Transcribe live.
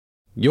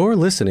You're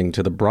listening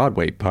to the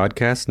Broadway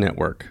Podcast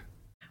Network.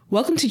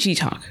 Welcome to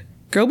G-Talk,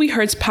 Girl Be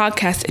Heard's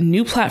podcast, a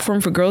new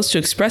platform for girls to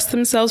express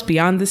themselves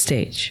beyond the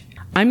stage.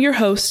 I'm your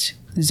host,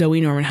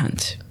 Zoe Norman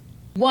Hunt.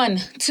 1,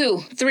 2,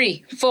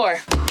 3, 4.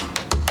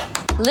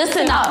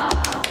 Listen up.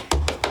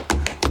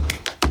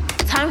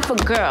 Time for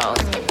girls,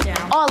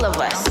 all of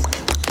us,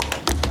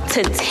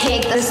 to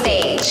take the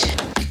stage.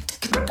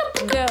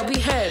 Girl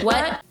Be Heard.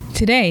 What?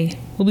 Today,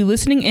 we'll be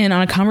listening in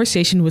on a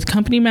conversation with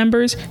company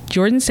members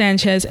Jordan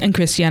Sanchez and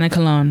Christiana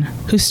Colon,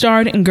 who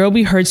starred in Girl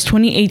Be Heard's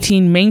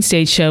 2018 main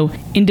stage show,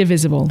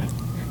 Indivisible,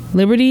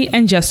 Liberty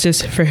and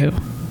Justice for Who?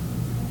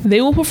 They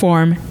will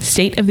perform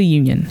State of the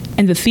Union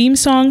and the theme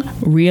song,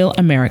 Real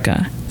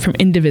America, from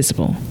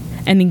Indivisible,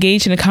 and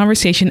engage in a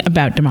conversation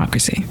about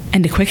democracy.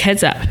 And a quick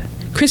heads up,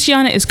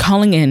 Christiana is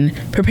calling in,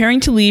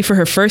 preparing to leave for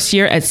her first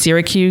year at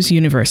Syracuse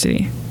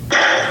University.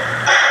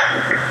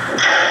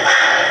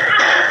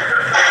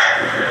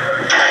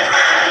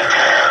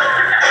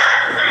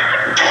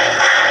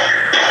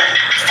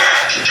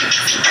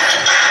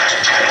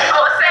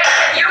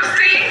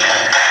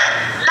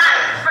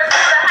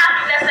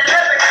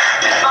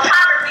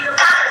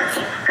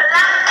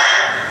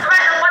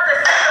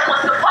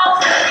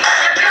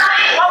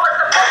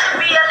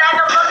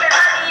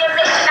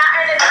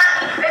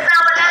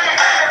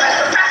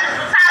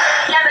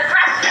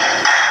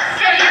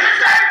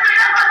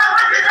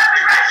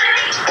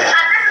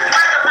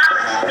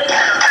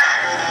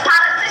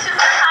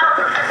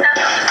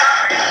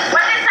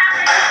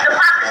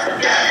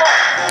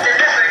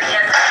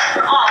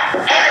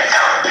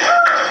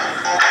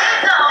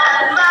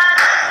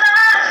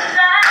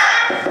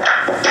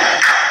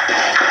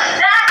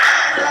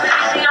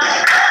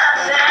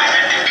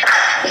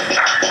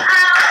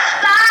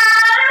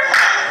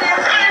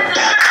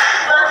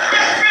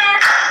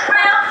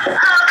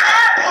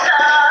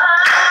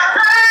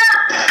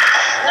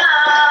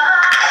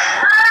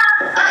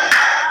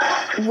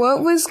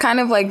 What was kind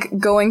of like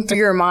going through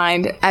your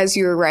mind as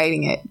you were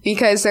writing it?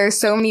 Because there's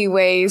so many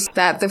ways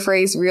that the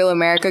phrase Real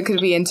America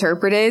could be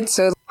interpreted.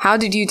 So how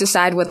did you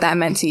decide what that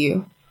meant to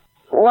you?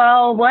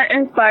 Well, what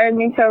inspired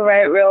me to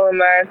write Real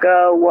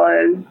America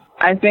was,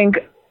 I think,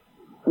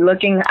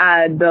 looking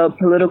at the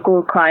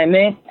political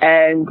climate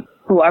and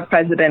who our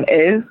president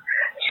is.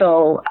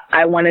 So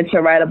I wanted to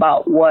write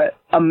about what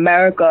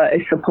America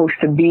is supposed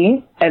to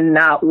be and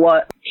not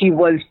what he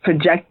was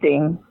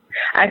projecting.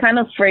 I kind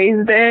of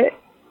framed it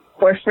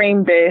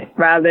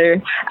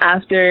rather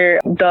after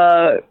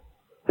the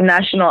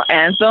national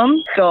anthem.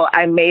 So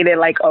I made it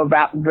like a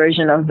rap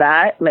version of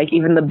that. Like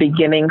even the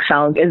beginning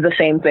sound is the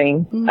same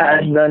thing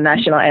as the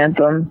national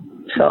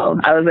anthem. So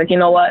I was like, you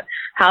know what?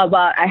 How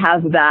about I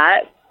have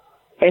that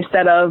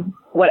instead of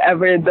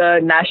whatever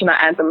the national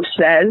anthem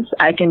says,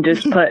 I can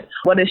just put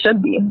what it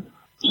should be.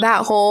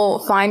 That whole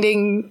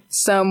finding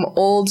some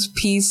old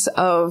piece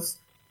of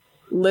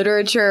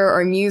literature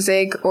or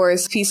music or a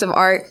piece of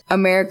art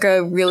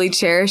America really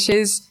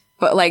cherishes,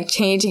 but like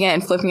changing it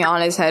and flipping it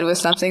on its head was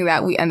something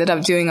that we ended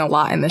up doing a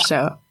lot in the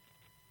show.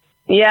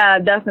 Yeah,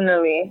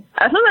 definitely.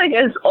 I feel like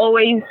it's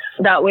always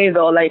that way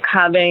though, like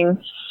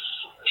having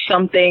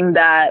something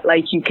that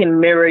like you can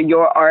mirror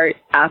your art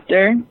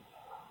after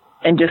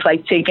and just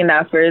like taking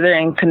that further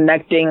and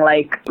connecting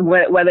like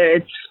whether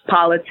it's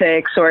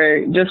politics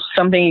or just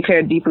something you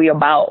care deeply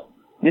about,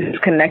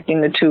 just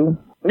connecting the two.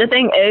 The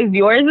thing is,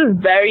 yours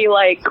is very,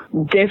 like,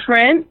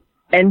 different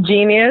and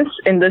genius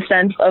in the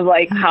sense of,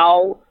 like,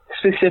 how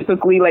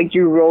specifically, like,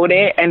 you wrote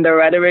it and the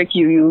rhetoric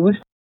you used.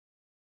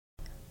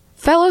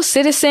 Fellow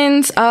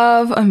citizens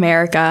of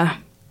America.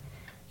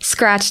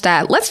 Scratch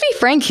that. Let's be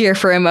frank here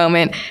for a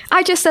moment.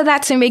 I just said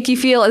that to make you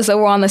feel as though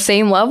we're on the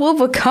same level,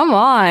 but come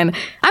on.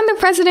 I'm the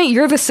president,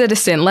 you're the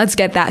citizen. Let's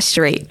get that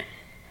straight.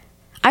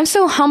 I'm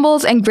so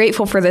humbled and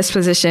grateful for this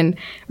position.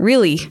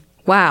 Really.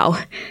 Wow.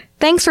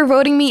 Thanks for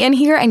voting me in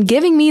here and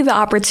giving me the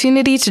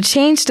opportunity to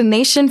change the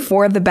nation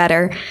for the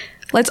better.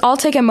 Let's all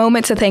take a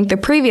moment to thank the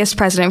previous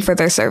president for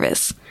their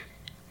service.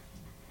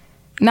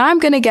 Now I'm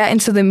going to get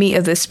into the meat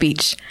of this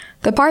speech,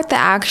 the part that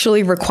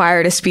actually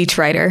required a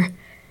speechwriter.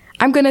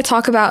 I'm going to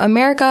talk about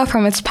America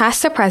from its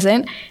past to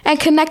present and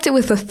connect it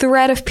with a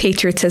thread of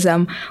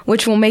patriotism,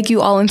 which will make you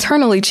all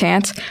internally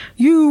chant,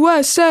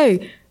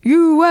 USA,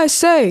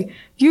 USA,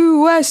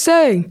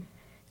 USA.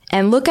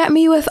 And look at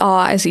me with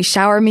awe as you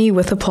shower me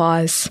with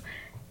applause.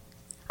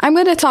 I'm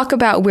going to talk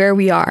about where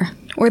we are,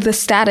 or the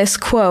status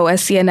quo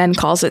as CNN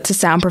calls it to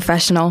sound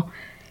professional.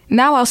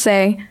 Now I'll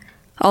say,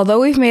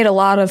 although we've made a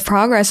lot of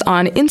progress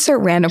on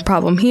insert random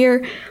problem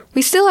here,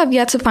 we still have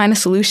yet to find a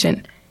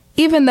solution,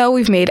 even though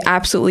we've made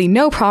absolutely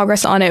no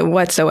progress on it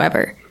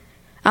whatsoever.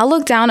 I'll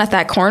look down at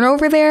that corner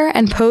over there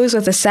and pose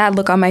with a sad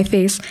look on my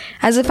face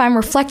as if I'm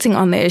reflecting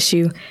on the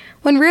issue,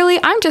 when really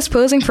I'm just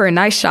posing for a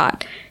nice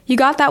shot. You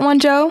got that one,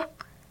 Joe?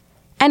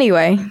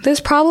 Anyway, this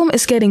problem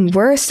is getting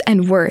worse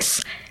and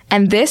worse,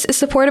 and this is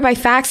supported by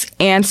facts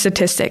and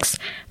statistics.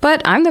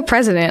 But I'm the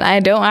president, I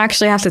don't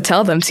actually have to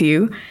tell them to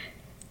you.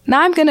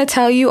 Now I'm going to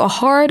tell you a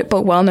hard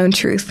but well-known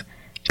truth.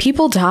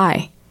 People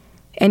die.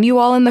 And you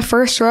all in the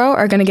first row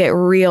are going to get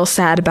real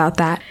sad about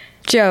that.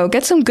 Joe,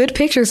 get some good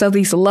pictures of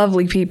these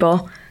lovely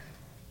people.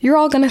 You're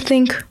all gonna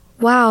think,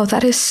 wow,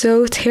 that is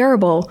so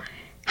terrible.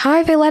 How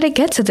have I let it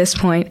get to this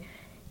point?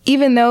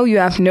 Even though you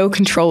have no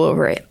control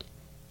over it.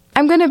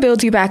 I'm gonna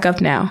build you back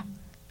up now.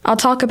 I'll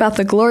talk about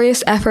the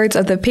glorious efforts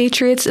of the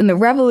patriots in the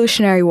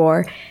Revolutionary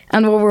War,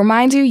 and will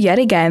remind you yet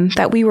again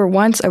that we were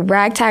once a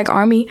ragtag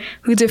army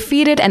who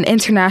defeated an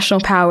international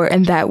power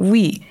and that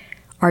we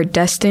are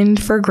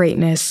destined for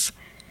greatness.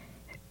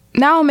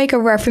 Now I'll make a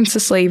reference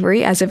to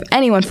slavery, as if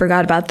anyone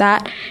forgot about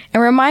that,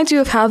 and remind you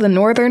of how the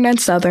Northern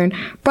and Southern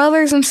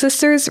brothers and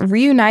sisters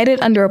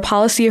reunited under a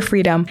policy of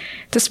freedom,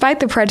 despite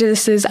the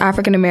prejudices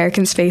African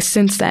Americans faced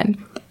since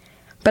then.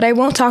 But I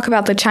won't talk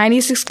about the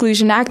Chinese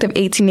Exclusion Act of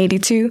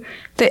 1882,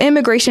 the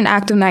Immigration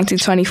Act of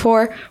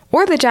 1924,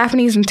 or the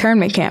Japanese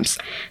internment camps,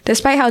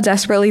 despite how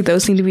desperately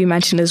those need to be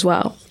mentioned as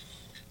well.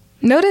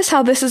 Notice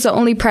how this is the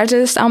only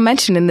prejudice I'll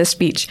mention in this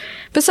speech,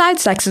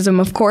 besides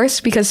sexism, of course,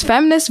 because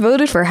feminists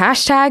voted for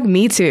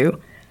 #MeToo.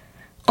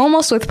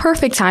 Almost with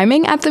perfect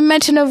timing, at the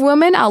mention of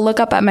women, I'll look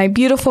up at my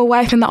beautiful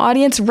wife in the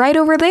audience right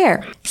over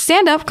there.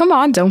 Stand up, come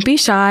on, don't be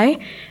shy.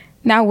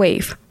 Now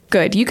wave.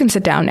 Good, you can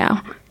sit down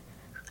now.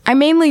 I'm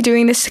mainly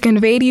doing this to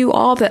convey to you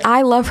all that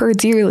I love her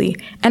dearly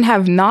and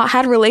have not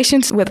had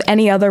relations with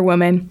any other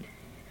woman.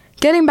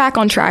 Getting back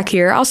on track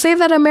here, I'll say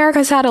that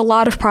America's had a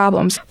lot of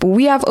problems, but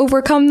we have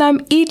overcome them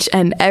each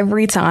and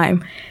every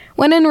time,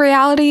 when in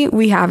reality,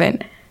 we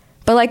haven't.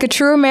 But like a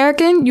true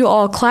American, you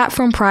all clap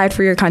from pride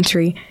for your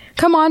country.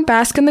 Come on,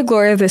 bask in the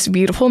glory of this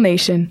beautiful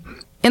nation.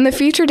 In the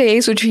future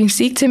days which we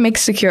seek to make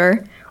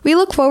secure, we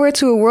look forward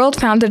to a world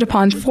founded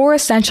upon 4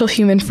 essential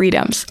human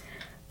freedoms.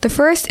 The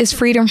first is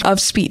freedom of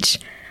speech.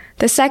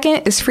 The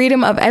second is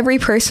freedom of every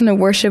person to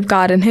worship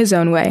God in his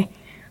own way.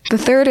 The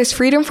third is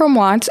freedom from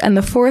want, and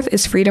the fourth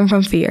is freedom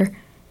from fear.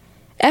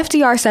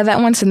 FDR said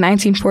that once in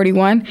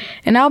 1941,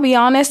 and I'll be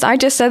honest, I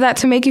just said that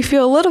to make you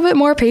feel a little bit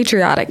more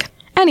patriotic.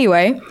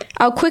 Anyway,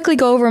 I'll quickly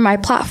go over my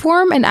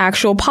platform and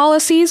actual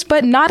policies,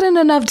 but not in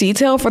enough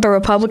detail for the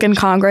Republican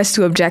Congress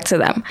to object to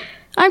them.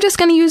 I'm just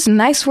going to use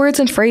nice words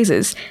and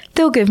phrases.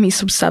 They'll give me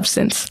some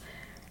substance.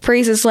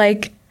 Phrases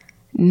like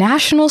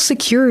national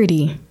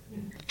security,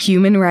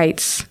 human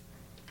rights,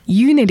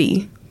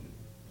 unity,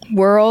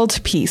 world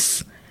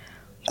peace,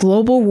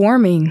 global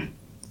warming,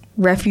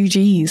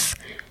 refugees,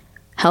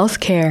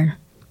 healthcare,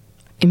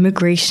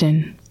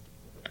 immigration.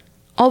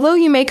 Although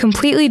you may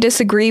completely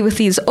disagree with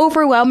these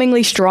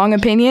overwhelmingly strong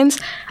opinions,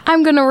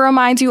 I'm going to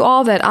remind you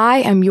all that I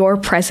am your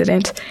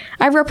president.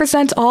 I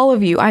represent all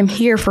of you. I'm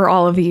here for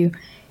all of you.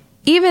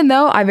 Even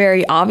though I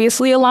very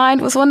obviously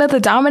aligned with one of the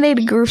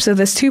dominating groups of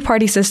this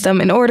two-party system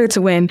in order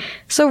to win,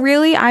 so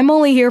really, I'm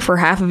only here for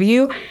half of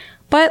you,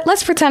 but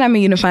let's pretend I'm a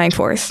unifying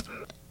force.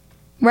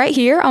 Right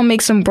here, I'll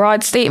make some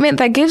broad statement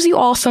that gives you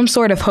all some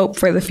sort of hope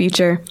for the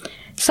future.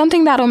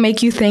 Something that'll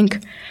make you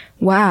think,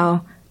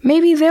 wow,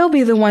 maybe they'll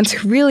be the ones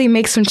who really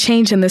make some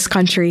change in this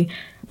country.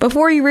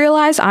 Before you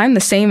realize I'm the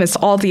same as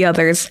all the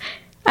others.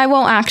 I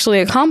won't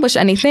actually accomplish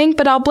anything,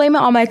 but I'll blame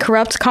it on my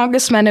corrupt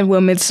congressmen and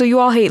women so you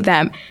all hate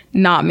them,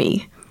 not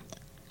me.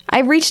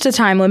 I've reached a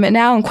time limit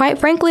now, and quite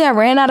frankly, I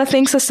ran out of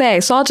things to say,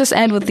 so I'll just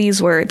end with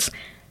these words.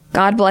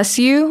 God bless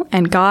you,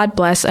 and God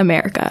bless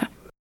America.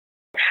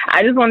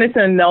 I just wanted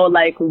to know,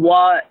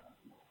 what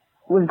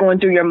was going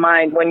through your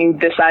mind when you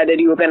decided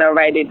you were going to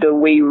write it the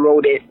way you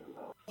wrote it.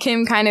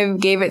 Kim kind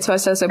of gave it to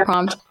us as a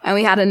prompt, and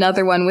we had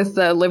another one with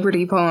the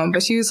Liberty poem,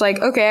 but she was like,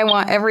 okay, I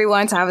want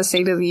everyone to have a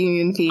State of the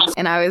Union piece.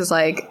 And I was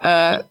like,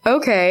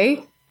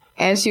 okay.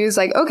 And she was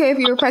like, okay, if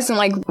you were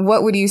president,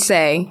 what would you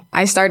say?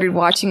 I started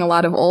watching a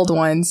lot of old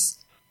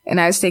ones,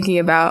 and I was thinking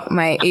about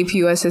my AP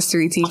US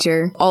history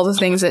teacher, all the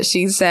things that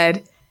she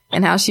said,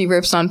 and how she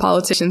rips on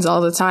politicians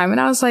all the time. And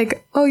I was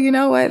like, oh, you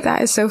know what?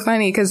 That is so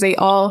funny, because they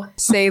all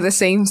say the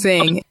same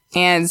thing.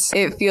 And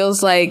it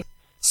feels like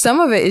some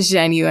of it is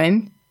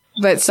genuine,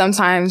 but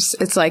sometimes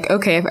it's like,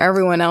 okay, if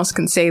everyone else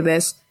can say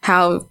this,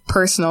 how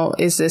personal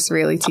is this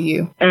really to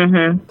you?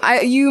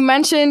 Mm-hmm. You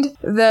mentioned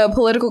the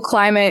political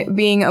climate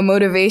being a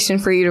motivation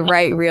for you to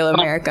write Real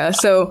America.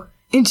 So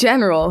in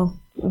general,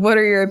 what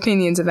are your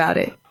opinions about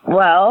it?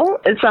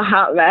 Well, it's a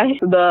hot mess.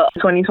 The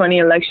 2020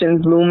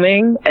 election's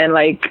looming, and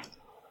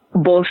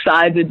both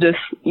sides are just,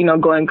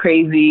 going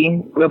crazy.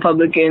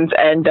 Republicans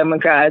and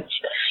Democrats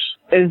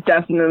is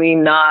definitely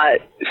not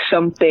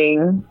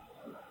something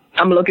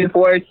I'm looking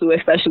forward to,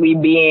 especially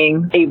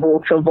being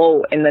able to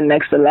vote in the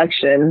next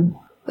election.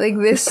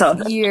 This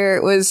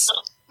year was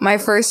my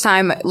first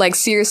time,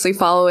 seriously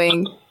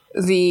following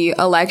the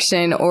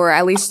election, or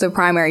at least the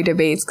primary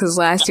debates, because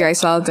last year I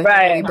saw the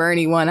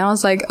Bernie one. I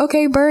was like,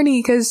 okay,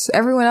 Bernie, because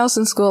everyone else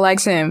in school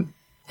likes him.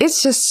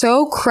 It's just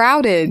so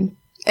crowded.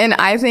 And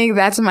I think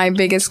that's my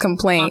biggest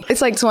complaint.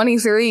 It's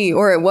 23,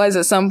 or it was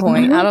at some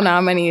point. Mm-hmm. I don't know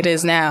how many it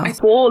is now. It's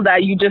cool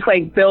that you just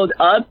build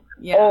up.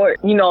 Yeah. Or,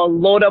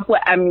 load up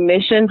with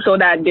ammunition so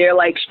that they're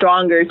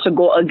stronger to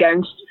go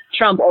against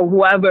Trump or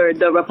whoever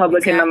the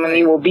Republican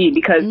nominee will be.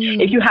 Because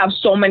if you have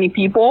so many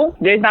people,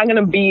 there's not going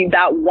to be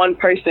that one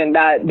person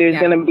that there's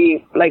going to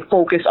be like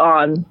focus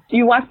on.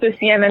 You watched the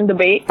CNN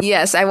debate?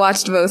 Yes, I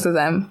watched both of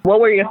them. What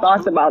were your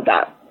thoughts about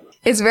that?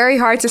 It's very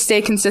hard to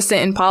stay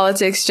consistent in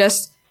politics,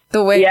 just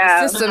the way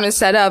the system is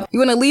set up. You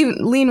want to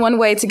lean one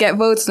way to get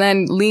votes,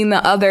 then lean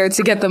the other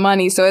to get the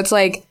money. So it's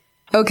like,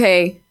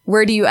 okay,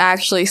 where do you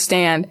actually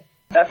stand?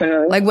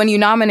 Definitely. Like when you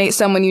nominate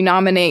someone, you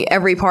nominate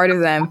every part of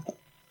them.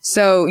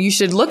 So you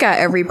should look at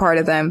every part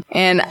of them.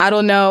 And I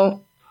don't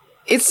know.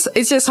 It's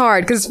just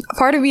hard because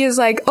part of me is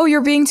like, oh,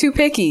 you're being too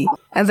picky.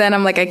 And then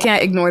I'm like, I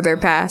can't ignore their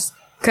past.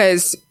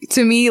 Because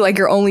to me, like,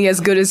 you're only as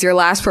good as your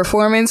last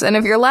performance. And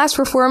if your last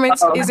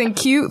performance isn't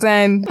cute,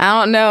 then I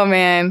don't know,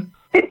 man.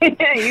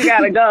 You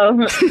gotta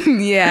go.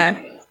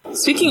 Yeah.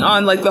 Speaking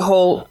on like the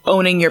whole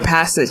owning your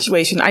past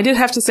situation, I did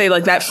have to say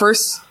like that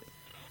first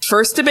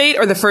debate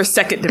or the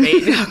second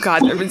debate. Oh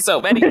God, there've been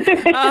so many.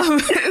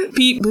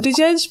 Pete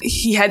Buttigieg,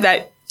 he had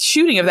that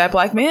shooting of that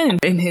black man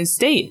in his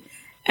state.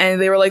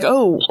 And they were like,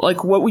 oh,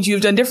 like, what would you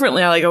have done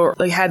differently?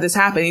 I had this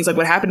happen. He's like,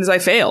 what happened is I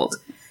failed.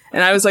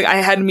 And I was like, I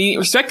had immediate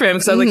respect for him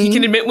because I was like, he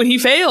can admit when he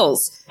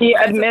fails. He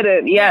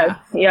admitted, yes.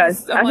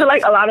 I feel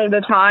like a lot of the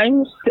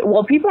times,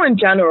 well, people in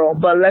general,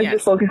 but let's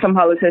just focus on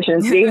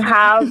politicians. They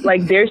have,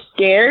 like, they're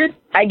scared,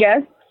 I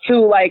guess, to,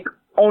 like,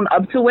 own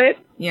up to it.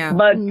 Yeah.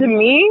 But to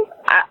me,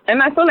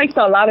 I feel like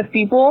to a lot of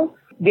people,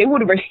 they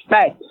would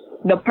respect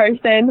the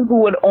person who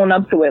would own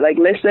up to it. Like,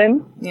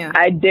 listen,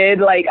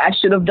 I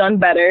should have done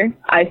better.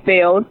 I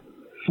failed.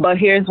 But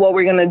here's what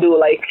we're going to do.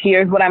 Like,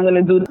 here's what I'm going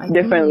to do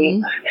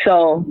differently.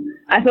 So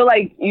I feel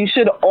like you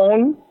should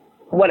own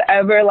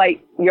whatever,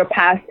 like, your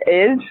past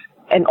is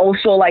and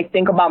also, like,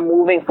 think about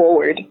moving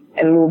forward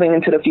and moving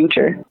into the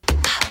future.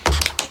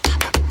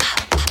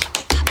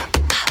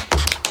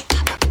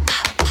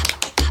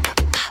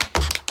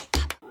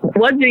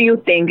 What do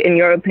you think, in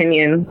your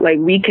opinion, like,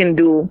 we can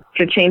do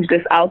to change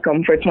this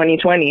outcome for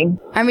 2020?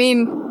 I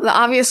mean, the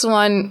obvious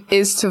one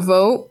is to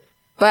vote.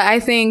 But I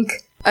think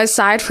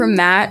aside from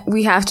that,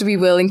 we have to be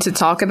willing to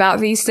talk about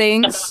these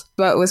things,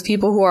 but with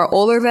people who are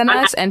older than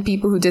us and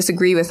people who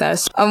disagree with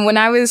us. When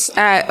I was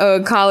at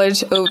a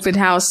college open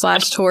house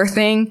 / tour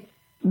thing,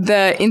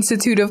 the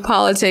Institute of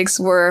Politics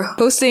were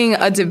hosting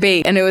a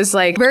debate, and it was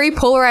like very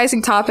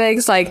polarizing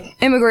topics like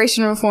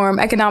immigration reform,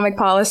 economic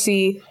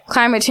policy,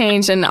 climate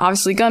change, and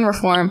obviously gun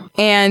reform.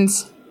 And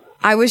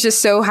I was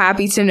just so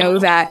happy to know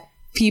that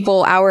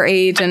people our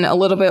age and a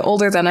little bit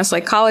older than us,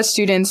 like college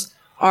students,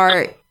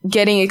 are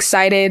getting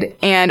excited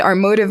and are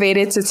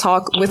motivated to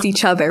talk with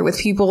each other, with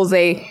people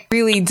they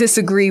really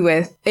disagree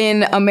with.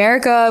 In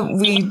America,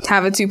 we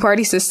have a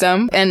two-party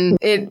system, and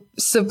it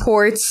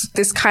supports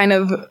this kind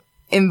of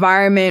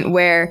environment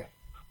where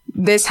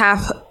this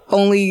half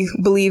only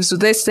believes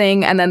this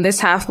thing and then this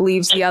half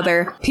believes the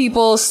other.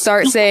 People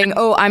start saying,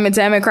 oh, I'm a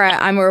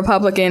Democrat, I'm a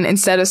Republican,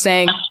 instead of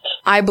saying,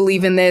 I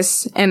believe in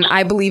this and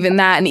I believe in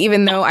that. And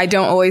even though I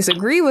don't always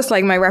agree with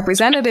like my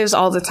representatives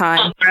all the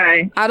time,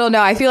 I don't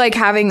know. I feel like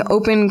having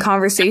open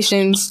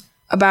conversations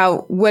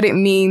about what it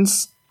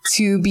means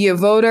to be a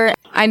voter.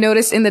 I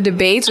noticed in the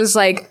debates was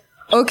like,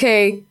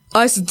 okay,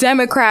 us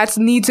Democrats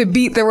need to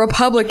beat the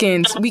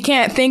Republicans. We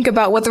can't think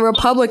about what the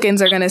Republicans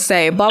are going to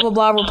say. Blah, blah,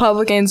 blah,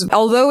 Republicans.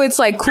 Although it's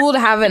like cool to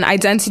have an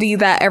identity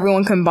that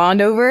everyone can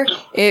bond over,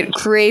 it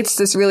creates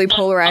this really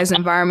polarized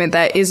environment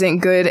that isn't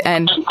good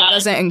and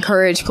doesn't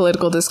encourage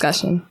political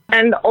discussion.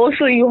 And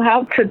also you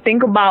have to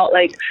think about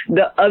like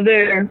the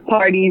other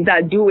parties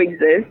that do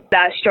exist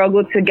that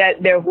struggle to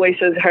get their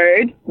voices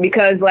heard,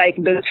 because like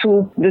the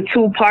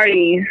two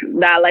parties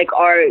that like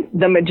are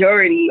the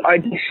majority are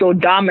just so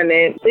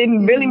dominant. It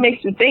really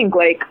makes you think,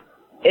 like,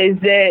 is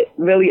it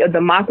really a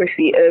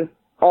democracy if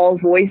all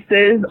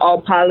voices,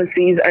 all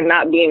policies are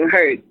not being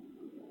heard?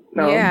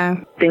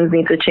 No, things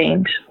need to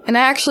change. And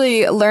I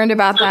actually learned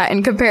about that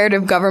in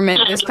comparative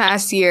government this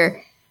past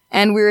year.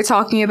 And we were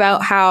talking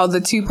about how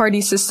the two-party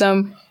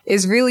system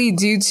is really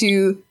due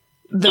to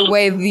the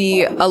way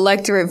the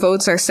electorate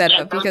votes are set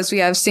up, because we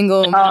have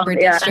single member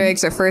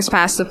districts or first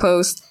past the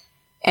post.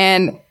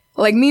 And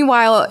like,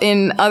 meanwhile,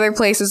 in other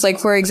places, like,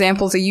 for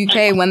example, the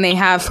UK, when they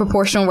have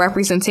proportional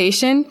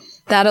representation,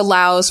 that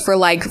allows for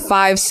like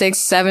 5, 6,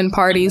 7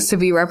 parties to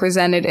be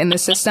represented in the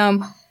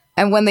system.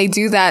 And when they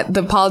do that,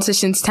 the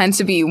politicians tend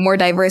to be more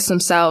diverse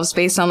themselves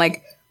based on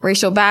like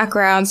racial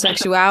background,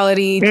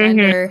 sexuality,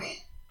 gender.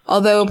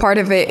 Although part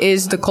of it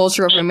is the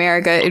culture of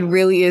America, it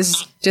really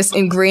is just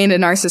ingrained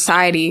in our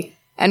society.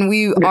 And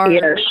we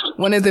are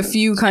one of the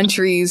few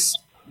countries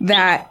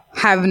that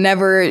have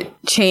never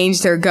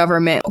changed their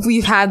government.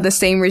 We've had the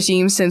same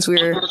regime since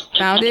we were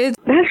founded.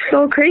 That's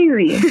so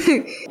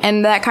crazy.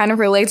 And that kind of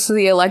relates to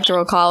the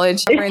Electoral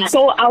College. It's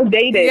so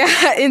outdated.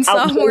 Yeah, in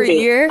sophomore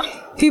year,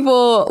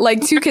 people,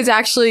 like, 2 kids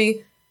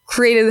actually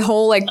created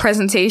whole, like,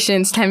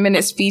 presentations,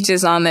 10-minute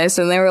speeches on this.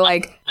 And they were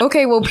like,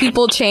 okay, well,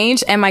 people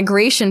change and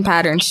migration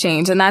patterns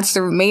change. And that's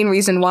the main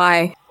reason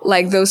why,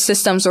 like, those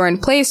systems were in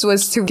place,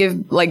 was to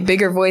give, like,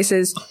 bigger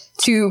voices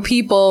to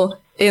people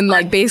in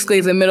like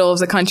basically the middle of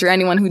the country,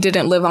 anyone who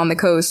didn't live on the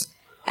coast.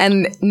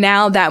 And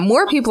now that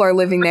more people are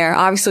living there,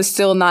 obviously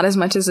still not as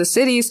much as the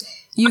cities,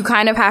 you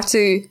kind of have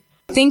to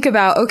think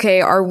about,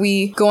 okay, are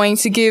we going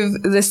to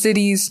give the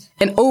cities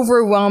an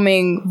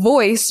overwhelming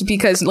voice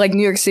because like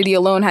New York City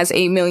alone has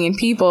 8 million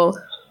people?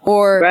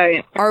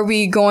 Or are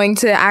we going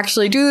to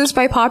actually do this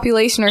by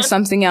population or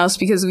something else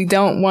because we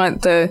don't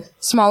want the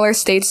smaller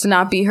states to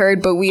not be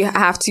heard, but we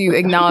have to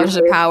acknowledge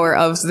the power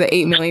of the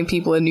 8 million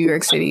people in New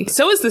York City?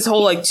 So is this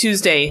whole like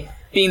Tuesday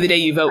being the day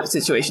you vote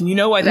situation. You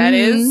know why that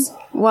is?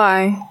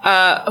 Why?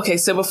 Okay,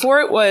 so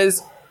before it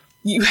was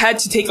you had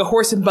to take a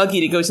horse and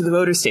buggy to go to the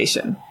voter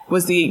station.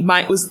 Was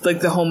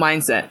like the whole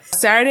mindset.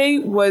 Saturday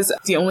was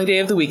the only day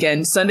of the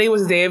weekend. Sunday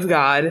was the day of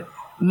God.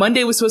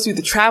 Monday was supposed to be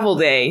the travel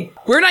day.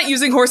 We're not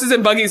using horses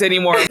and buggies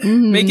anymore.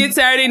 Make it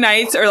Saturday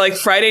nights or like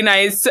Friday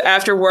nights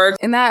after work.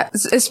 And that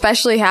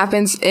especially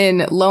happens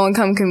in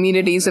low-income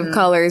communities of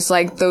colors,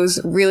 like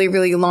those really,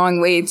 really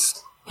long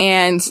waits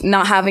and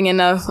not having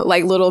enough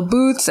like little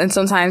booths, and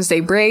sometimes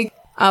they break.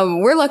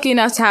 We're lucky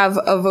enough to have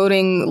a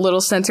voting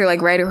little center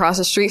like right across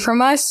the street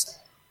from us.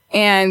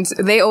 And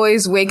they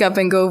always wake up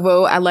and go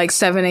vote at like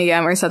 7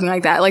 a.m. or something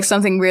like that, like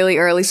something really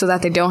early so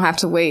that they don't have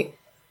to wait.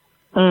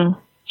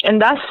 And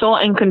that's so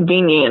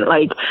inconvenient,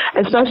 like,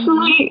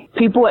 especially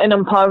people in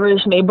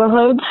impoverished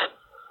neighborhoods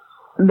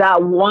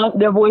that want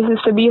their voices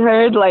to be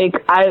heard. Like,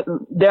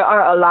 there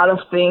are a lot of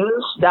things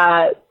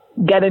that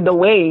get in the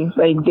way.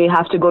 Like, they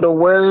have to go to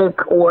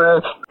work,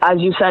 or, as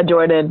you said,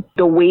 Jordan,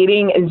 the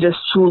waiting is just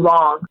too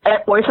long.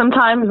 Or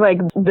sometimes, like,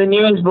 the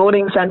nearest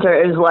voting center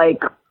is,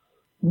 like,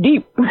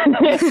 deep.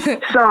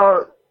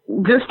 So,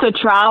 just to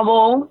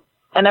travel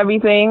and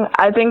everything,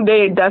 I think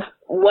that's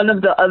one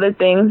of the other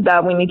things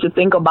that we need to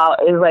think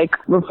about is like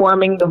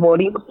reforming the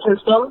voting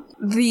system.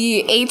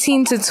 The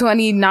 18 to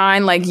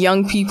 29 like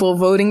young people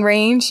voting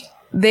range,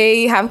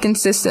 they have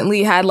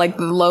consistently had like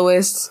the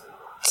lowest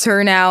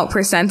turnout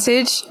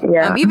percentage.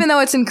 Yeah. Even though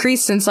it's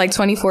increased since like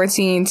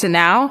 2014 to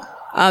now,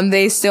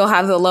 they still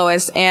have the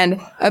lowest. And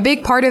a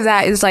big part of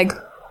that is like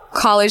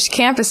college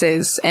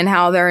campuses and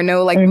how there are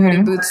no like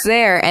voting booths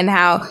there, and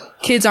how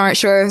kids aren't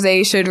sure if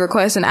they should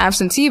request an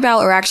absentee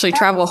ballot or actually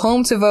travel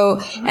home to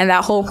vote. And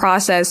that whole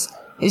process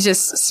is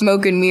just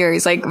smoke and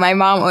mirrors. Like, my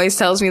mom always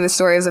tells me the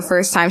story of the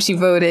first time she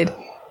voted.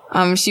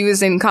 She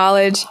was in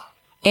college,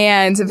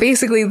 and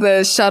basically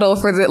the shuttle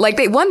for the, like,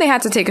 they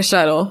had to take a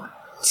shuttle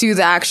to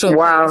the actual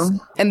place.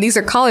 And these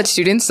are college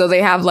students, so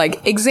they have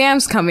like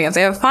exams coming up,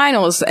 they have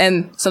finals,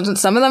 and some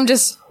of them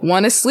just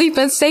want to sleep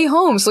and stay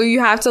home. So you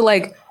have to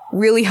like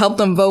really help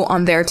them vote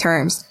on their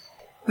terms.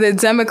 The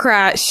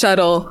Democrat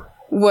shuttle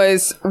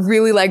was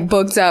really like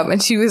booked up,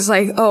 and she was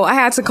like, oh, I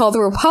had to call the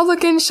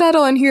Republican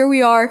shuttle, and here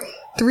we are,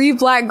 3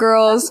 black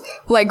girls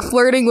like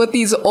flirting with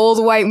these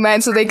old white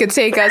men so they could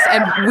take us,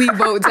 and we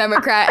vote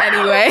Democrat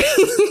anyway.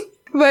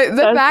 But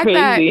the fact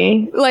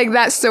that like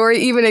that story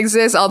even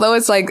exists, although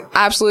it's like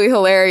absolutely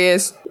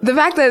hilarious, the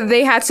fact that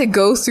they had to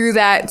go through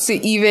that to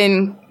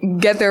even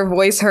get their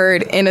voice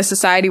heard in a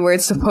society where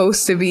it's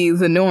supposed to be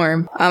the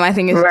norm, I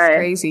think is just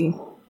crazy.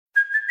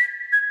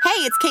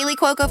 Hey, it's Kaylee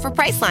Cuoco for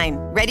Priceline.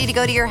 Ready to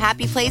go to your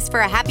happy place for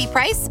a happy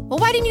price? Well,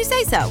 why didn't you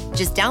say so?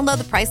 Just download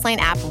the Priceline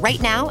app right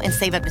now and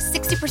save up to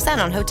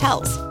 60% on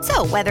hotels.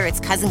 So whether it's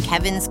Cousin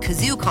Kevin's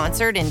Kazoo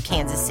Concert in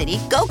Kansas City,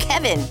 go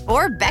Kevin,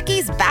 or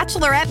Becky's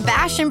Bachelorette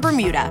Bash in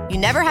Bermuda, you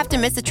never have to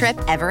miss a trip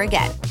ever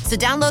again. So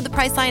download the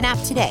Priceline app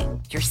today.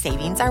 Your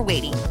savings are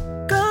waiting.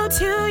 Go to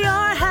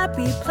your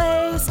happy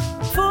place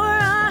for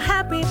a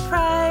happy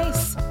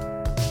price.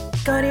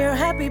 Go to your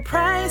happy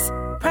price,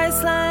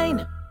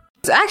 Priceline.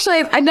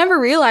 Actually, I never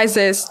realized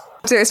this,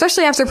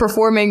 especially after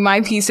performing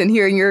my piece and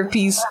hearing your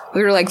piece.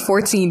 We were like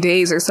 14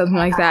 days or something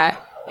like that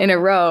in a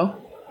row.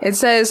 It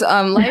says,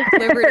 life,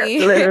 liberty,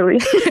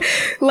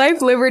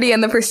 life, liberty,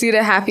 and the pursuit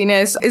of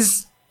happiness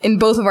is in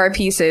both of our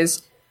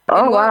pieces.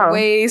 Oh, in what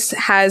ways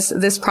has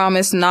this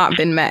promise not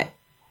been met?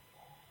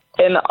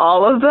 In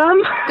all of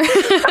them?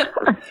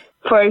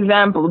 For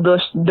example,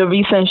 the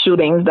recent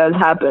shootings that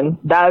happened,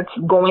 that's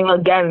going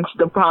against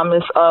the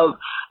promise of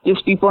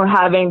just people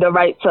having the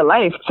right to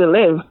life, to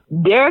live.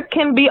 There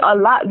can be a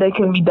lot that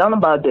can be done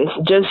about this.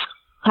 Just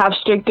have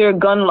stricter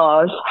gun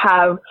laws,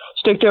 have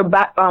stricter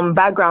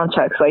background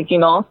checks. Like, you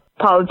know,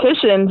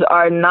 politicians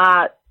are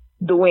not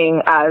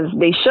doing as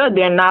they should.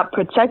 They're not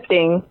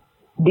protecting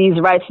these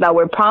rights that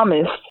were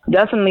promised.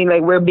 Definitely,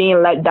 like, we're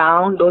being let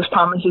down. Those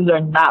promises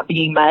are not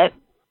being met.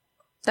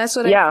 That's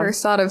what I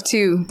first thought of,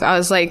 too. I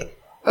was like,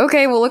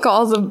 okay, well, look at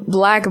all the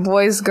black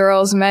boys,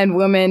 girls, men,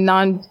 women,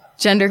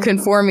 non-gender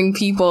conforming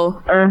people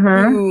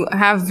who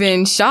have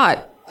been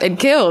shot and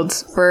killed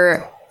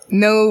for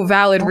no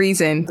valid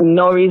reason.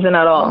 No reason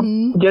at all.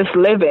 Just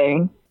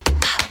living.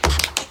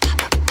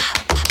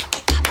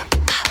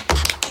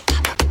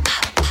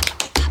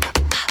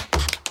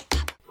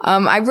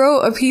 I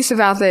wrote a piece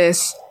about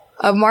this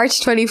of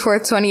March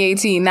 24th,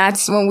 2018.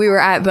 That's when we were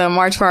at the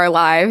March for Our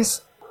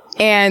Lives.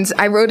 And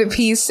I wrote a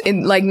piece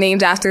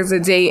named after the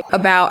date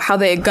about how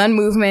the gun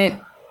movement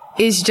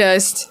is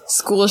just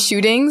school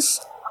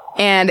shootings,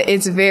 and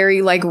it's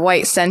very like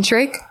white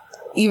centric,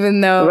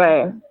 even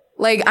though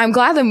like, I'm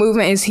glad the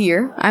movement is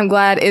here. I'm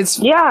glad it's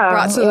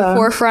brought to the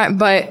forefront,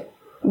 but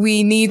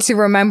we need to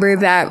remember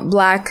that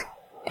Black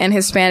and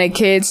Hispanic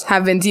kids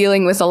have been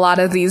dealing with a lot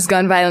of these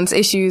gun violence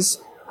issues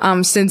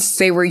since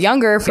they were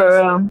younger.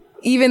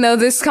 Even though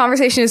this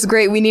conversation is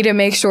great, we need to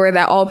make sure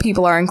that all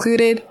people are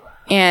included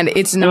and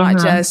it's not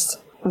just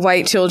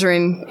white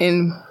children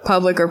in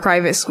public or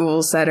private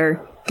schools that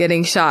are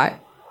getting shot.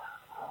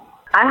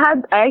 I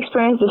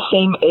experienced the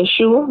same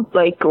issue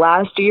like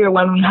last year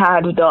when we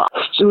had the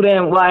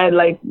student-wide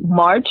like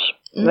march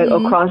like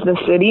across the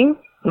city.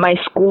 My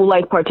school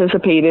like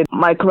participated.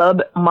 My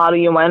club, Model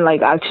UN,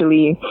 like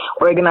actually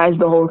organized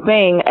the whole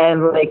thing,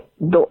 and like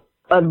the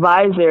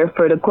advisor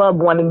for the club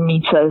wanted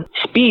me to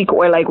speak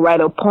or like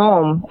write a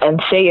poem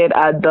and say it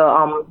at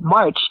the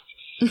march.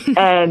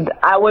 And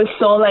I was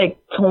so like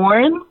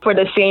torn for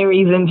the same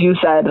reasons you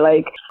said.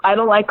 Like, I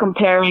don't like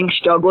comparing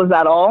struggles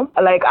at all.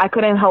 Like, I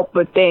couldn't help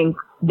but think,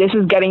 this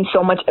is getting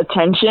so much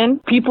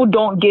attention. People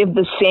don't give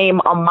the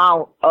same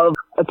amount of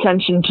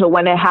attention to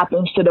when it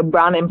happens to the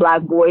brown and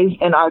Black boys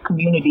in our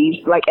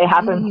communities. Like, it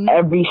happens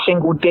every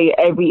single day,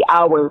 every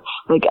hour,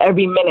 like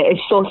every minute.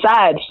 It's so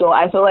sad. So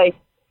I feel like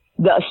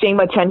the same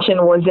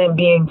attention wasn't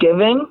being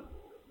given.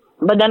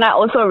 But then I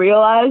also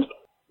realized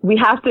we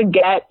have to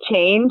get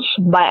change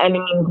by any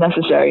means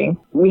necessary.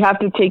 We have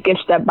to take it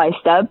step by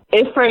step.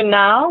 If for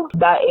now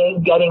that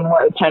is getting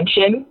more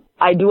attention,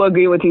 I do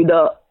agree with you.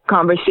 The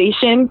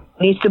conversation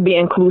needs to be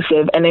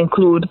inclusive and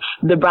include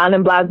the brown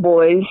and Black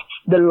boys,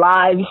 the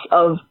lives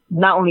of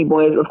not only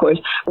boys, of course,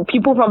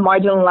 people from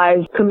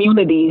marginalized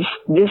communities.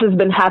 This has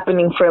been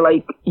happening for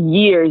like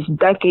years,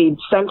 decades,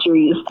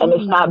 centuries, and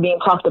it's not being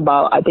talked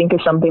about. I think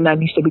it's something that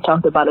needs to be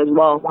talked about as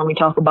well when we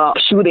talk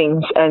about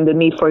shootings and the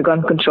need for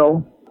gun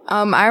control.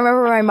 I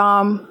remember my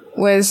mom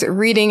was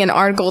reading an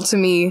article to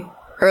me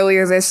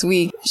earlier this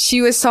week.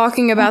 She was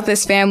talking about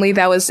this family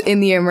that was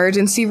in the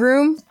emergency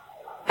room,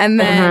 and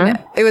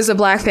then it was a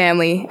Black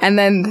family, and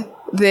then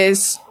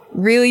this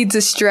really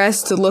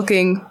distressed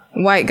looking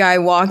white guy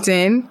walked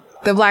in.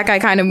 The Black guy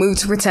kind of moved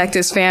to protect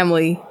his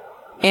family,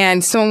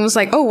 and someone was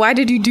like, "Oh, why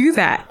did you do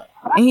that?"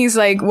 And he's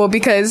like, "Well,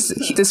 because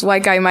this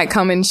white guy might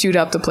come and shoot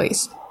up the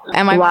place."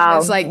 And my mom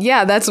was like,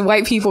 "Yeah, that's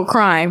white people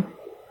crime."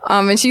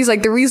 And she's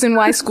like, the reason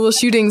why school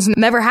shootings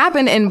never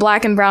happen in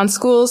Black and brown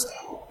schools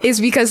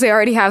is because they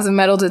already have the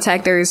metal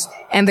detectors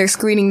and they're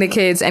screening the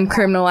kids and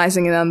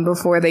criminalizing them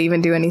before they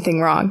even do anything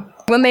wrong.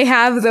 When they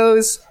have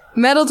those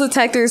metal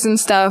detectors and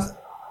stuff,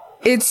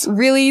 it's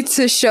really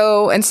to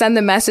show and send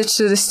the message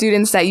to the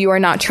students that you are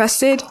not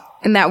trusted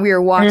and that we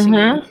are watching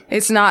you.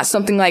 It's not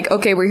something like,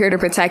 okay, we're here to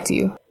protect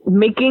you.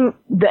 Making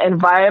the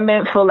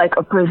environment feel like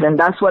a prison.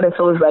 That's what it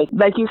feels like.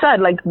 Like you said,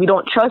 like, we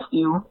don't trust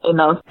you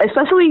enough.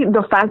 Especially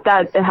the fact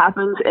that it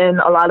happens in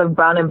a lot of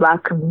brown and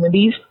Black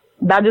communities.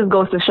 That just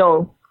goes to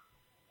show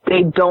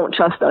they don't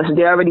trust us.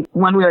 They already,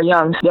 when we were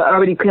young, they're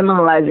already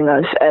criminalizing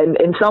us. And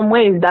in some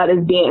ways, that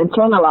is being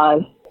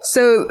internalized.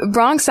 So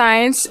Bronx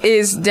Science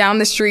is down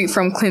the street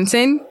from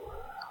Clinton.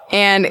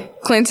 And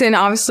Clinton,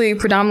 obviously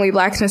predominantly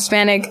Black and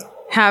Hispanic,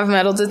 have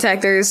metal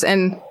detectors.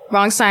 And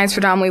Bronx Science,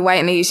 predominantly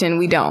white and Asian,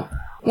 we don't.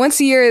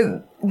 Once a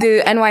year,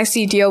 the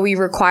NYC DOE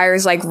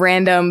requires like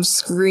random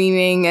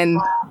screening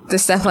and the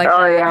stuff like that.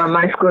 Oh yeah,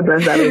 my school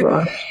does that as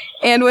well.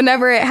 And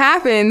whenever it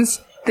happens,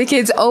 the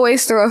kids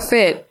always throw a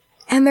fit.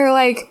 And they're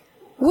like,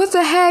 what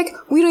the heck?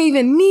 We don't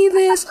even need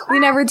this. We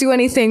never do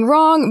anything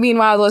wrong.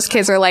 Meanwhile, those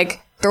kids are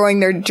like throwing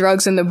their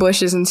drugs in the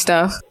bushes and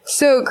stuff.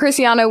 So,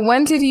 Christiana,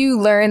 when did you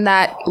learn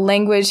that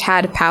language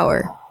had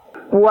power?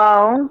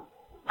 Well,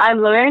 I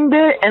learned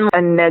it in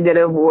a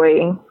negative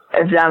way,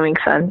 if that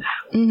makes sense.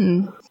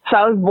 So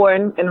I was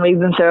born and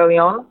raised in Sierra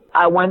Leone.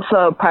 I went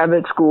to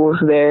private schools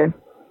there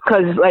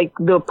because, like,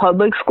 the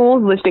public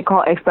schools, which they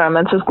call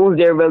experimental schools,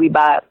 they're really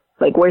bad,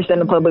 like worse than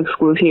the public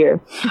schools here.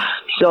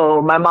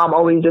 So my mom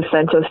always just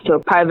sent us to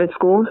private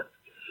schools.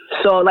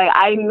 So, like,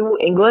 I knew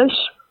English.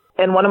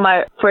 And one of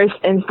my first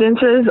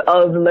instances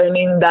of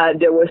learning that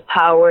there was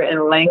power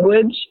in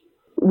language,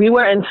 we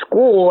were in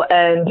school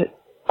and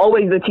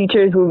always the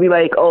teachers would be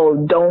like,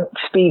 oh, don't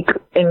speak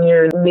in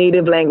your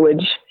native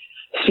language.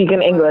 Speak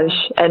in English,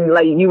 and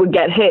like you would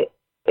get hit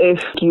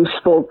if you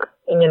spoke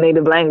in your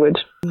native language.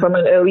 From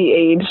an early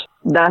age,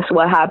 that's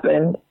what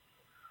happened.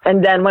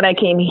 And then when I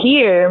came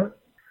here,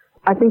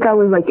 I think I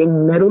was like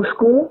in middle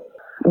school.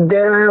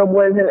 There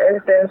was an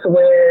instance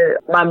where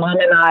my mom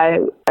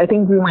and I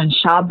think we went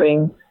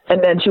shopping,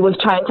 and then she was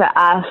trying to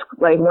ask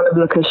like one of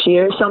the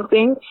cashiers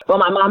something. But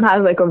my mom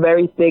has like a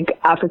very thick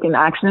African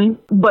accent,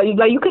 but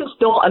like you can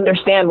still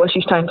understand what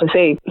she's trying to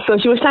say. So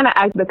she was trying to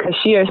ask the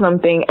cashier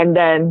something, and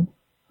then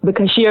the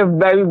cashier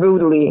very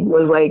rudely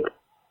was like,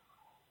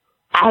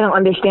 I don't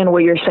understand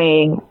what you're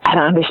saying. I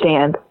don't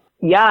understand.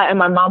 Yeah, and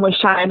my mom was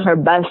trying her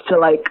best to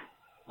like,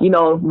 you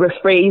know,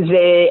 rephrase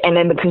it. And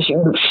then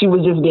she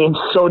was just being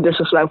so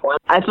disrespectful.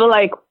 I feel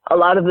like a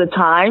lot of the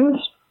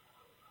times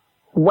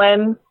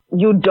when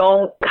you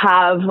don't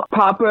have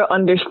proper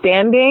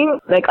understanding,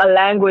 like a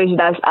language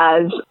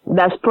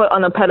that's put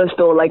on a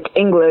pedestal like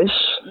English,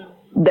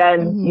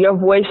 then your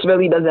voice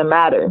really doesn't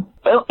matter.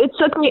 It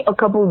took me a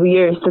couple of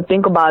years to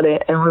think about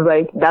it and was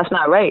like, that's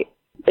not right.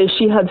 If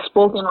she had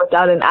spoken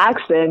without an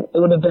accent, it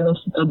would have been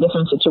a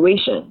different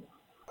situation.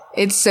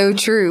 It's so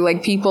true.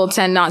 Like, people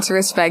tend not to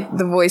respect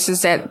the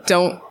voices that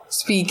don't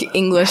speak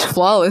English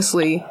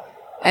flawlessly.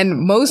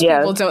 And most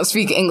people don't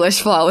speak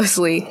English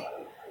flawlessly.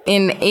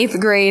 In 8th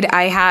grade,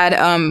 I had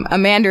a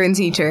Mandarin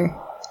teacher,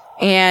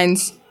 and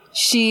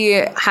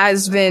she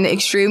has been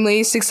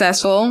extremely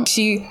successful.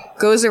 She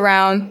goes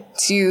around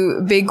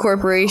to big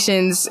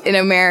corporations in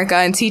America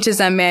and teaches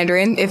them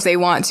Mandarin if they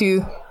want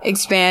to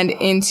expand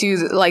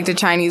into like the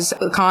Chinese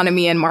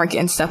economy and market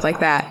and stuff like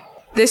that.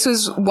 This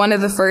was one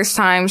of the first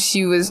times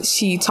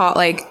she taught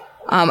like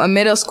a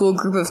middle school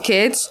group of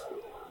kids.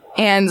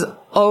 And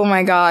oh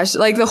my gosh,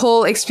 like the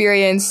whole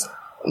experience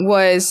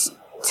was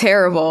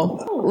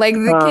terrible. Like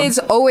the kids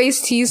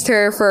always teased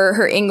her for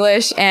her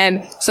English,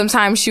 and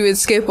sometimes she would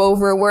skip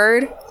over a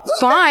word.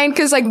 Fine,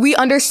 because like we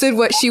understood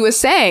what she was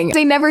saying.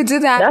 They never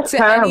did that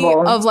to any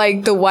of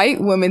like the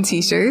white women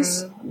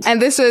teachers.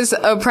 And this was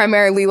a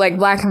primarily like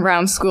black and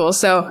brown school.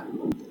 So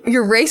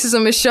your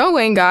racism is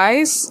showing,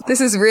 guys. This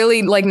is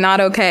really like not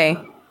okay.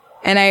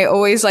 And I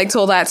always like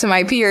told that to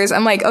my peers.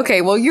 I'm like,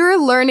 okay, well,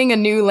 you're learning a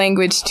new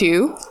language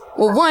too.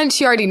 Well, one,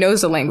 she already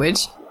knows the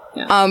language.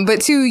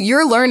 But two,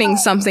 you're learning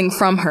something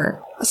from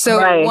her.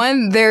 So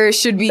one, there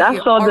should be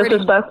that's so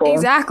disrespectful.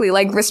 Exactly.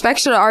 Like respect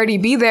should already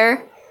be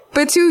there.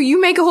 But two, you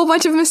make a whole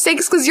bunch of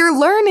mistakes because you're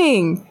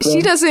learning. Yeah.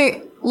 She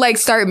doesn't like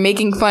start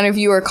making fun of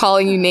you or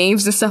calling you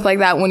names and stuff like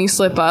that when you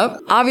slip up.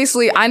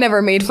 Obviously, I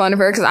never made fun of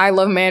her because I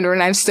love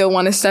Mandarin. I still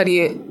want to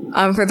study it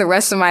for the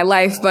rest of my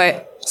life.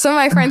 But some of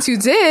my friends who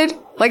did,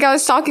 like I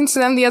was talking to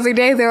them the other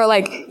day, they were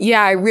like,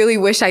 yeah, I really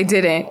wish I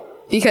didn't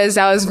because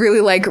that was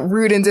really like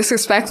rude and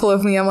disrespectful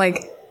of me. I'm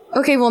like,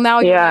 okay, well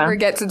now you'll never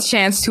get the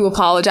chance to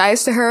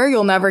apologize to her.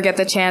 You'll never get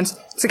the chance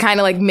to kind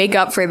of like make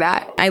up for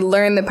that. I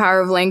learned the power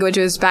of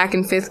languages back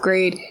in 5th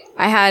grade.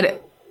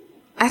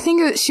 I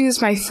think she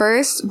was my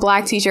first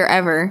black teacher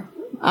ever.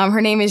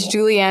 Her name is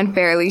Julianne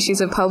Fairley.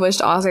 She's a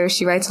published author.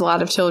 She writes a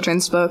lot of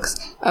children's books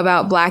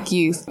about black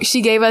youth.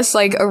 She gave us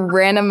like a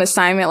random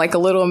assignment, like a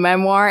little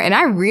memoir. And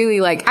I really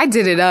I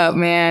did it up,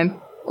 man.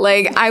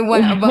 Like I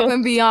went above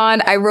and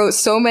beyond. I wrote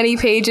so many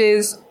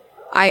pages.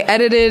 I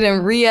edited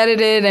and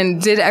re-edited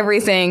and did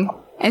everything.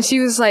 And she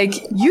was like,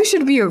 you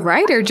should be a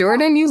writer,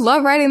 Jordan. You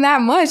love writing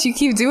that much. You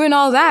keep doing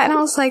all that. And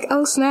I was like,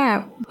 oh,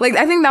 snap. Like,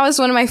 I think that was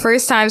one of my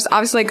first times,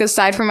 obviously, like,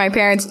 aside from my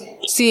parents,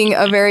 seeing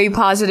a very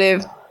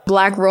positive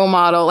black role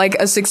model, like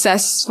a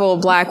successful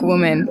black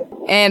woman.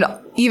 And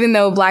even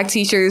though black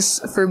teachers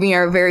for me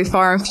are very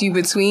far and few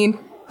between,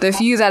 the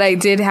few that I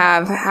did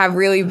have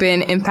really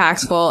been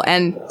impactful.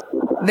 And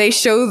they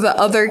show the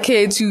other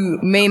kids who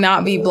may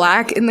not be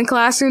black in the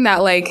classroom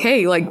that like,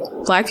 hey, like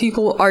black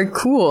people are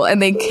cool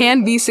and they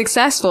can be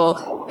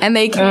successful and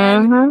they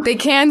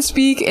can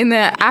speak in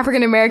the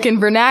African American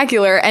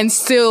vernacular and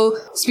still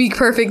speak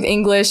perfect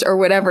English or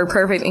whatever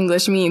perfect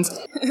English means.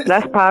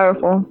 That's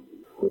powerful.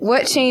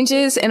 What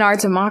changes in our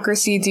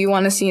democracy do you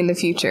want to see in the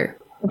future?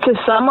 To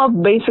sum up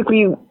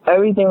basically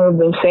everything we've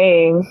been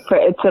saying, for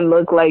it to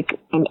look like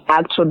an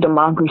actual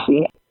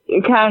democracy,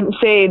 you can't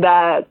say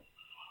that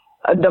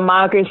a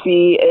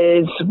democracy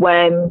is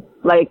when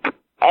like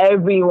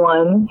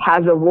everyone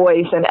has a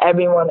voice and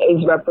everyone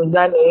is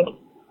represented,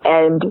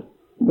 and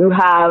you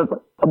have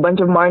a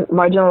bunch of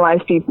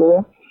marginalized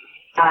people.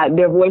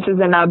 Their voices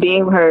are not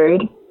being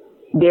heard.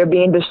 They're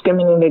being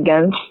discriminated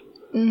against,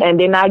 and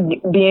they're not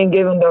being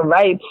given the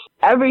rights,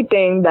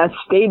 everything that's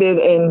stated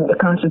in the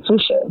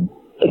Constitution.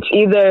 It's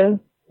either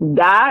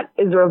that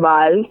is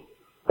revised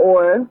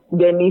or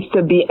there needs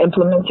to be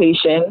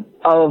implementation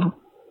of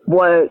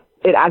what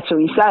it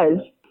actually says.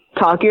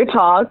 Talk your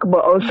talk,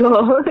 but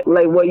also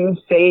like what you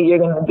say you're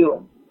gonna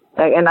do.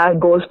 Like, and that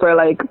goes for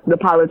like the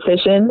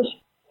politicians.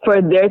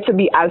 For there to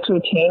be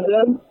actual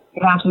changes,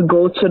 you have to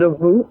go to the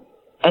root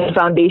and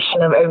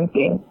foundation of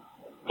everything.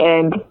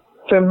 And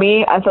for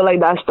me, I feel like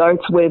that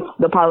starts with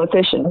the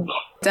politicians.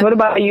 Definitely. What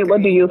about you?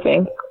 What do you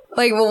think?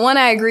 Like, well, one,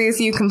 I agree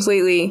with you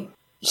completely.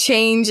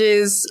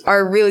 Changes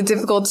are really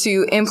difficult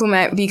to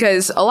implement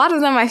because a lot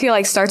of them I feel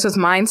like starts with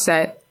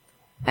mindset.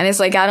 And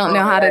it's like, I don't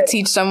know how to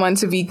teach someone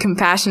to be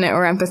compassionate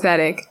or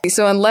empathetic.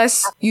 So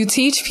unless you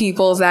teach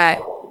people that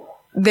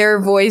their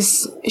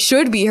voice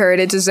should be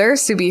heard, it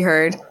deserves to be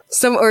heard,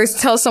 or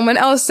tell someone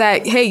else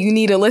that, hey, you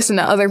need to listen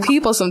to other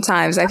people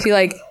sometimes. I feel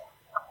like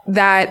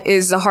that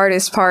is the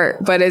hardest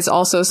part, but it's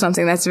also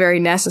something that's very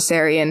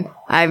necessary. And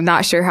I'm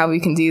not sure how we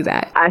can do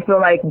that. I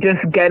feel like just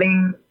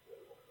getting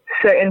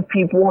certain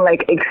people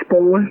like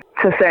exposed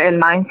to certain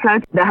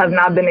mindsets that have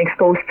not been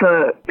exposed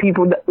to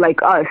people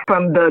like us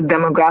from the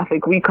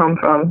demographic we come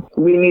from.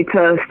 We need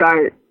to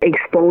start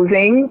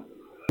exposing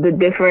the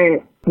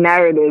different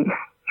narratives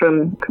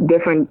from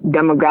different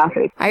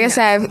demographics. I guess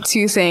I have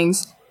two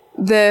things.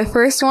 The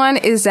first one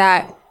is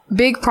that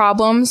big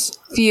problems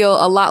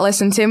feel a lot less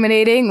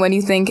intimidating when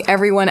you think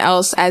everyone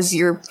else as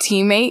your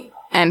teammate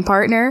and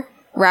partner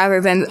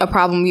rather than a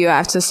problem you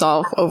have to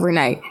solve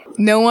overnight.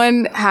 No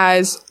one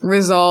has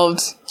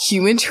resolved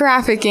human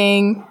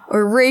trafficking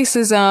or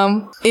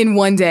racism in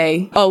one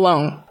day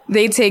alone.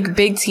 They take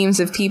big teams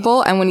of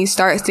people, and when you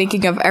start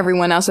thinking of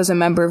everyone else as a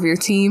member of your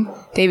team,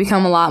 they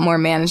become a lot more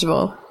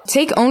manageable.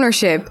 Take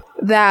ownership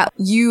that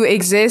you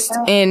exist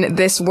in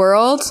this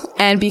world,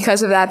 and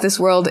because of that, this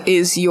world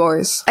is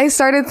yours. I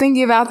started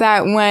thinking about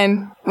that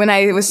when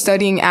I was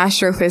studying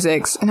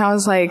astrophysics, and I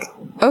was like,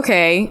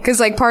 okay, because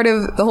like part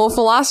of the whole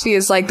philosophy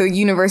is like the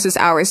universe is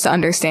ours to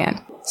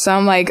understand. So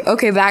I'm like,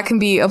 okay, that can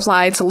be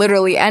applied to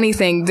literally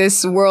anything.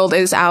 This world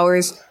is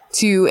ours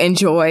to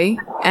enjoy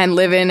and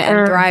live in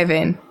and thrive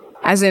in.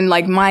 As in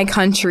like my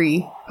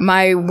country,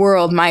 my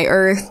world, my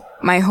earth,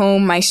 my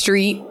home, my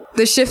street.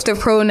 The shift of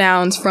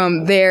pronouns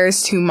from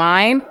theirs to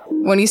mine,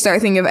 when you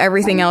start thinking of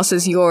everything else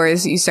as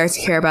yours, you start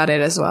to care about it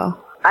as well.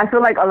 I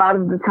feel like a lot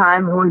of the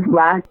time what's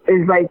lack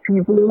is like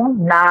people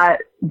not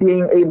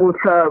being able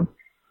to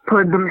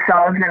put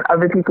themselves in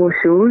other people's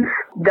shoes.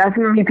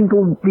 Definitely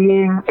people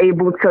being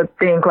able to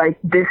think like,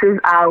 this is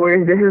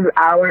ours, this is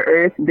our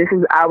earth, this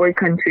is our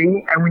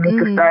country, and we need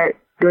to start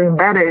doing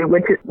better,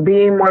 which is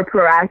being more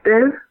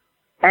proactive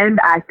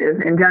and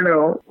active in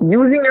general.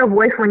 Using your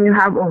voice when you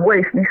have a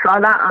voice. We saw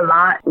that a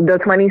lot the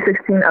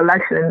 2016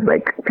 elections,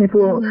 like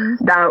people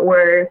that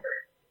were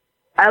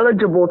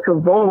eligible to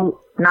vote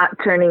not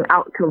turning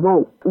out to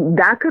vote.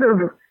 That could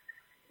have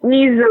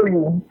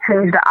easily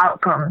changed the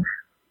outcomes.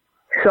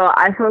 So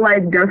I feel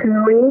like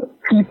definitely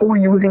people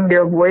using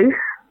their voice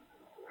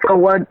for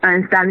what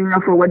and standing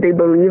up for what they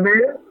believe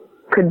in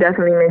could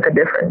definitely make a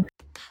difference.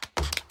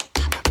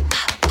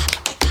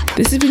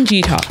 This has been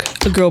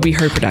G-Talk, a Girl Be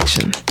Heard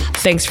production.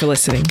 Thanks for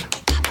listening.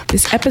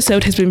 This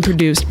episode has been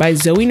produced by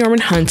Zoe Norman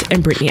Hunt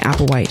and Brittany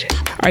Applewhite.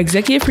 Our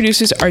executive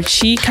producers are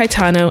Chi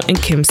Caetano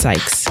and Kim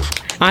Sykes.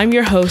 I'm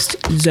your host,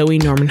 Zoe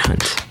Norman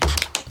Hunt.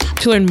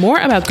 To learn more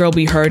about Girl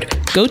Be Heard,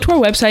 go to our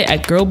website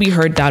at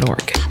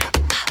girlbeheard.org.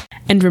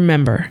 And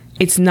remember,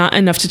 it's not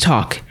enough to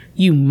talk.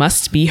 You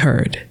must be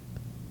heard.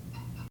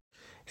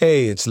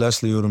 Hey, it's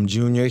Leslie Odom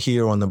Jr.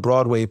 here on the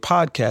Broadway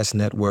Podcast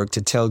Network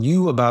to tell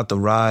you about the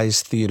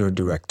Rise Theater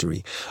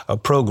Directory, a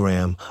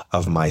program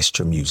of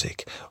Maestra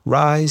Music.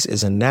 Rise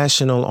is a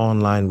national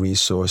online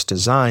resource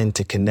designed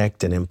to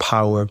connect and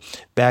empower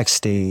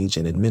backstage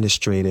and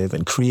administrative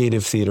and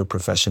creative theater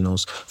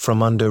professionals from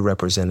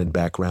underrepresented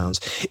backgrounds.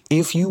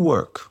 If you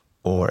work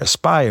or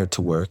aspire to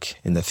work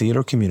in the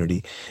theater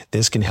community,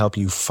 this can help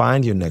you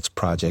find your next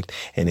project.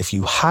 And if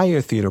you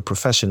hire theater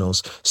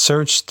professionals,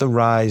 search the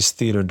Rise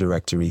Theater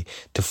Directory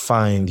to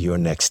find your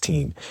next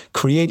team.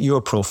 Create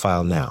your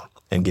profile now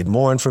and get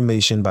more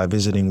information by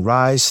visiting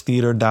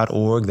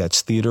risetheater.org.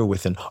 That's theater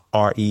with an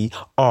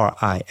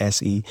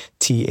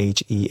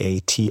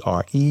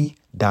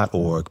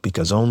RERISETHEATRE.org,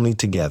 because only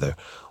together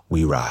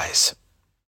we rise.